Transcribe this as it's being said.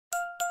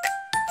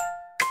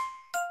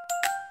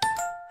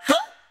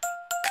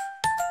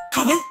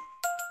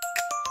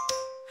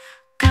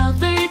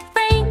Colored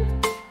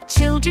rain,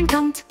 children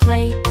come to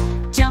play.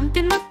 Jump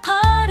in the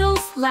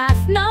puddles,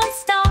 laugh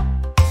non-stop.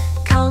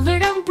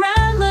 Colored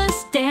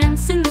umbrellas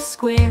dance in the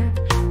square.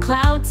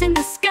 Clouds in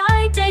the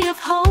sky, day of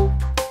hope.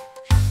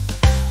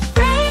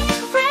 Rain,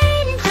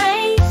 rain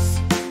plays,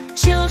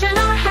 children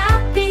are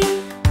happy.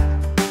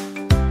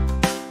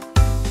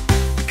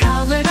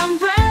 Colored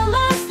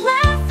umbrellas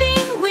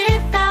laughing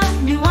without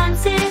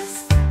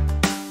nuances.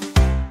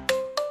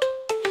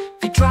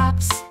 The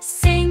drops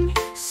sing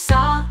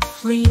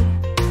softly.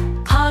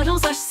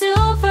 Puddles are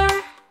silver.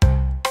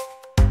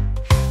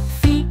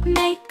 Feet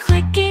make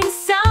clicking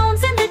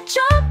sounds in the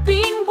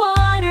jumping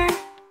water.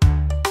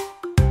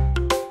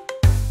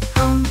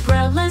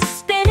 Umbrellas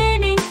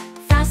spinning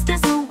fast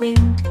as the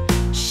wind.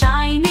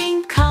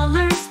 Shining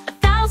colors,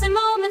 1,000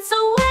 moments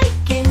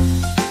awaken.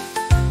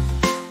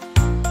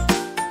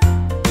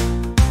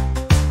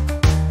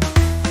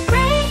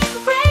 Rain,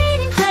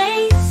 rain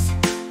plays,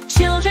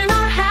 children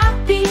are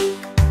happy.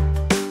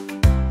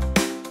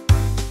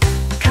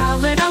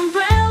 Colored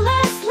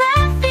umbrellas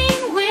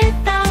laughing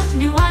without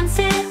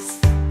nuances.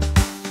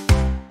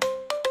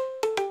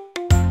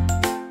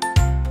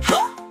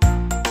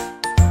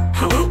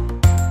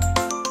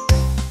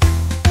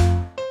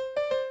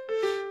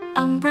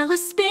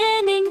 Umbrellas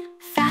spinning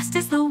fast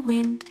as the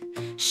wind.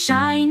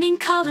 Shining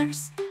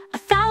colors,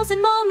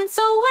 1,000 moments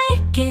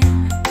awaken.